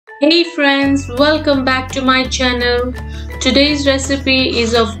Hey friends, welcome back to my channel. Today's recipe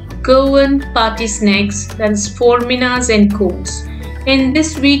is of Goan Party Snacks, that is Forminhas and Cones. In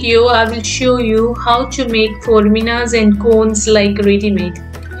this video, I will show you how to make Forminhas and Cones like ready-made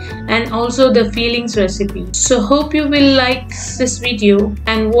and also the fillings recipe. So hope you will like this video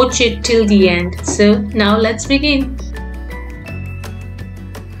and watch it till the end. So now let's begin.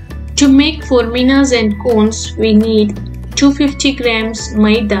 To make Forminhas and Cones, we need 250 grams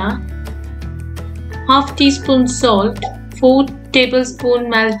Maida, half teaspoon salt, 4 tablespoon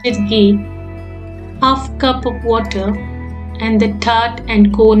melted ghee, half cup of water, and the tart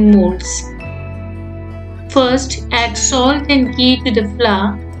and cone molds. First, add salt and ghee to the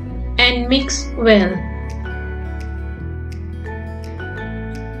flour and mix well.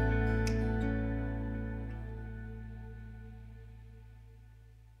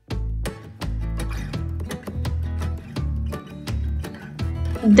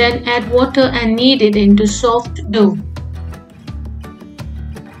 Then add water and knead it into soft dough.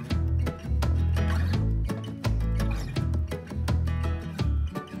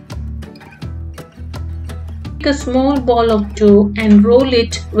 Take a small ball of dough and roll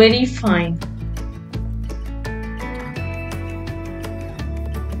it very fine.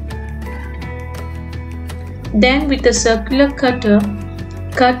 Then with a circular cutter,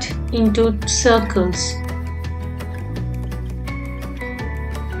 cut into circles.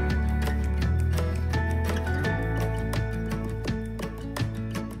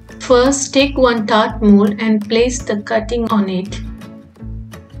 First, take one tart mold and place the cutting on it.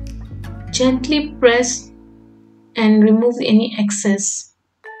 Gently press and remove any excess.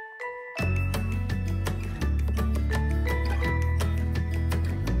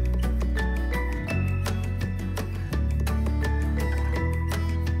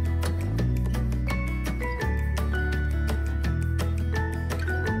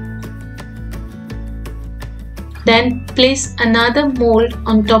 Then place another mold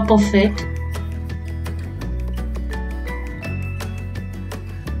on top of it.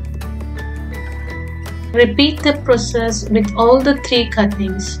 Repeat the process with all the 3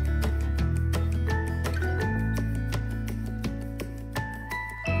 cuttings.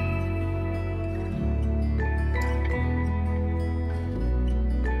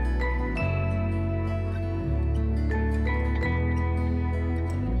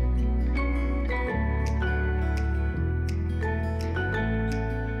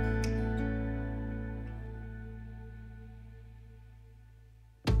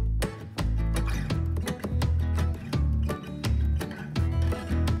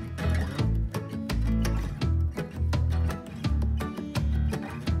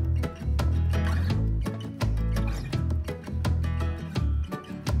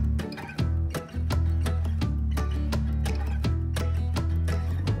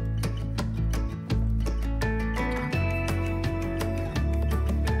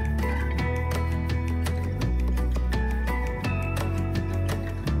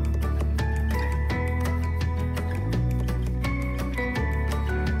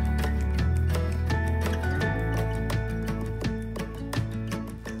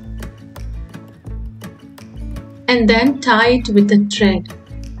 And then tie it with a thread.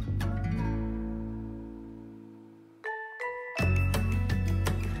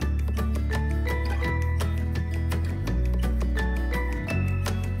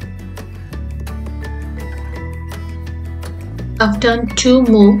 I've done 2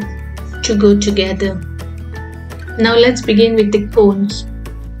 more to go together. Now let's begin with the cones.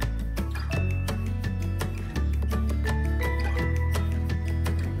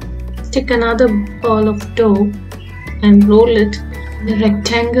 Take another ball of dough and roll it in a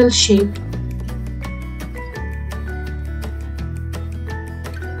rectangle shape.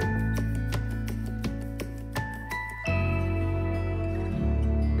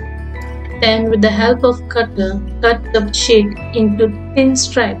 Then with the help of cutter, cut the shape into thin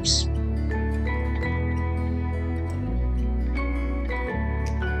stripes.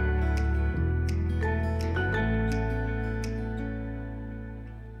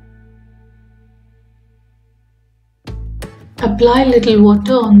 Apply little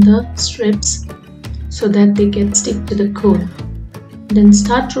water on the strips so that they can stick to the cone. Then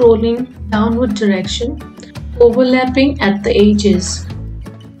start rolling downward direction, overlapping at the edges.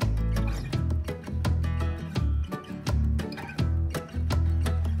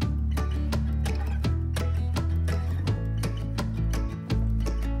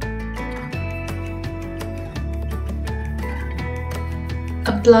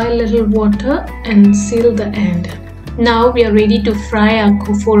 Apply little water and seal the end. Now we are ready to fry our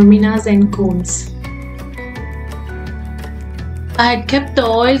Forminhas and Cones. I had kept the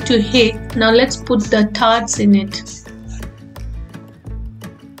oil to heat. Now let's put the tarts in it.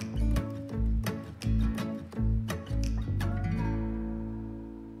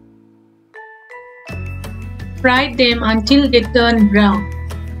 Fry them until they turn brown.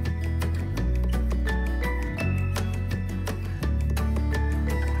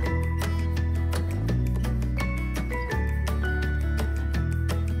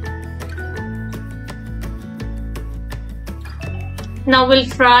 Now we'll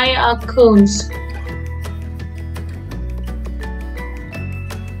fry our cones.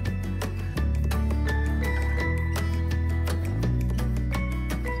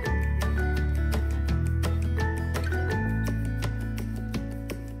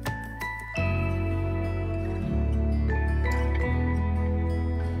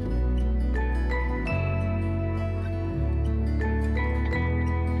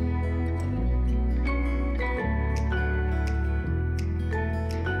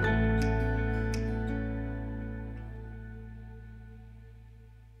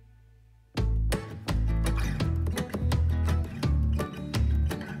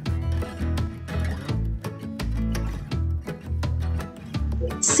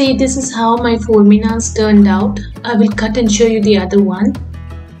 See, this is how my forminhas turned out. I will cut and show you the other one.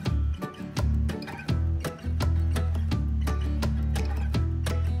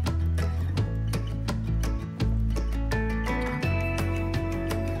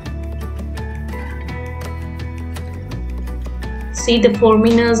 See, the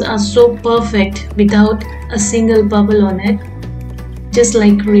forminhas are so perfect without a single bubble on it, just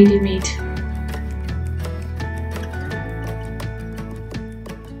like ready-made.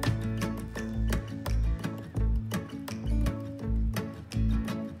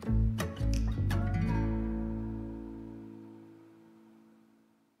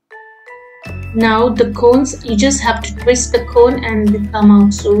 Now the cones, you just have to twist the cone and they come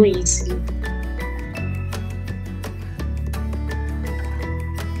out so easily.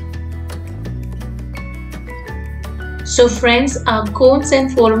 So friends, our cones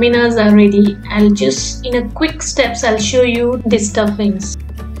and forminhas are ready. I'll just, in a quick steps, I'll show you the stuffings.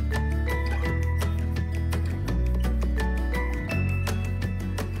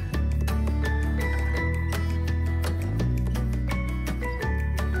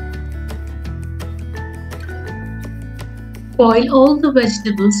 Boil all the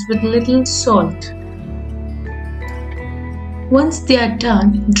vegetables with little salt. Once they are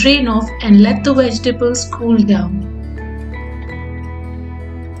done, drain off and let the vegetables cool down.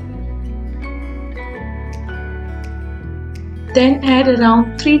 Then add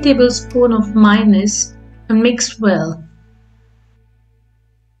around 3 tablespoons of mayonnaise and mix well.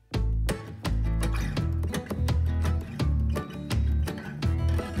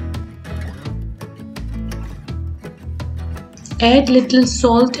 Add little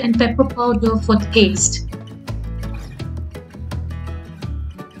salt and pepper powder for taste.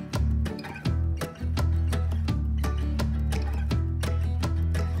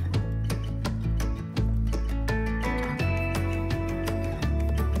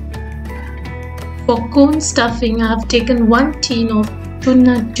 For cone stuffing, I have taken 1 tin of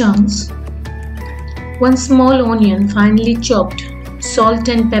tuna chunks, 1 small onion finely chopped, salt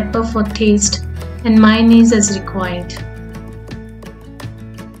and pepper for taste, and mayonnaise as required.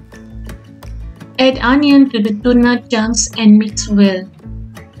 Add onion to the tuna chunks and mix well.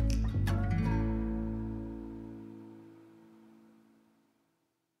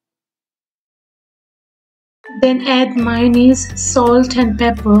 Then add mayonnaise, salt and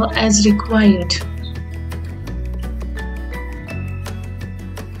pepper as required.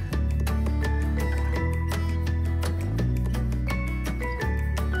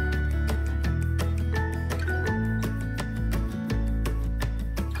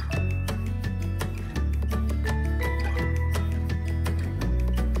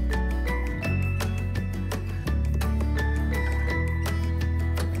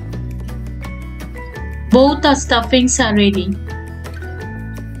 Both our stuffings are ready.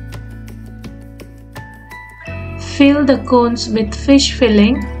 Fill the cones with fish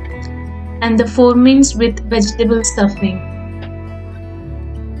filling and the forminhas with vegetable stuffing.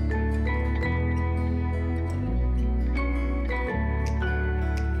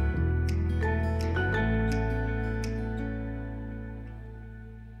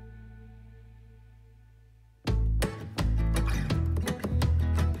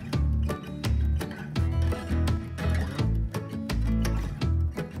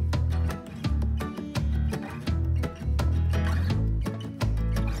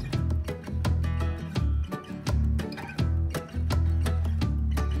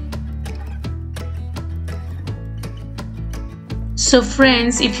 So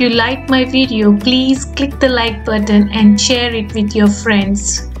friends, if you like my video, please click the like button and share it with your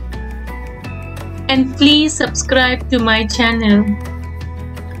friends. And please subscribe to my channel.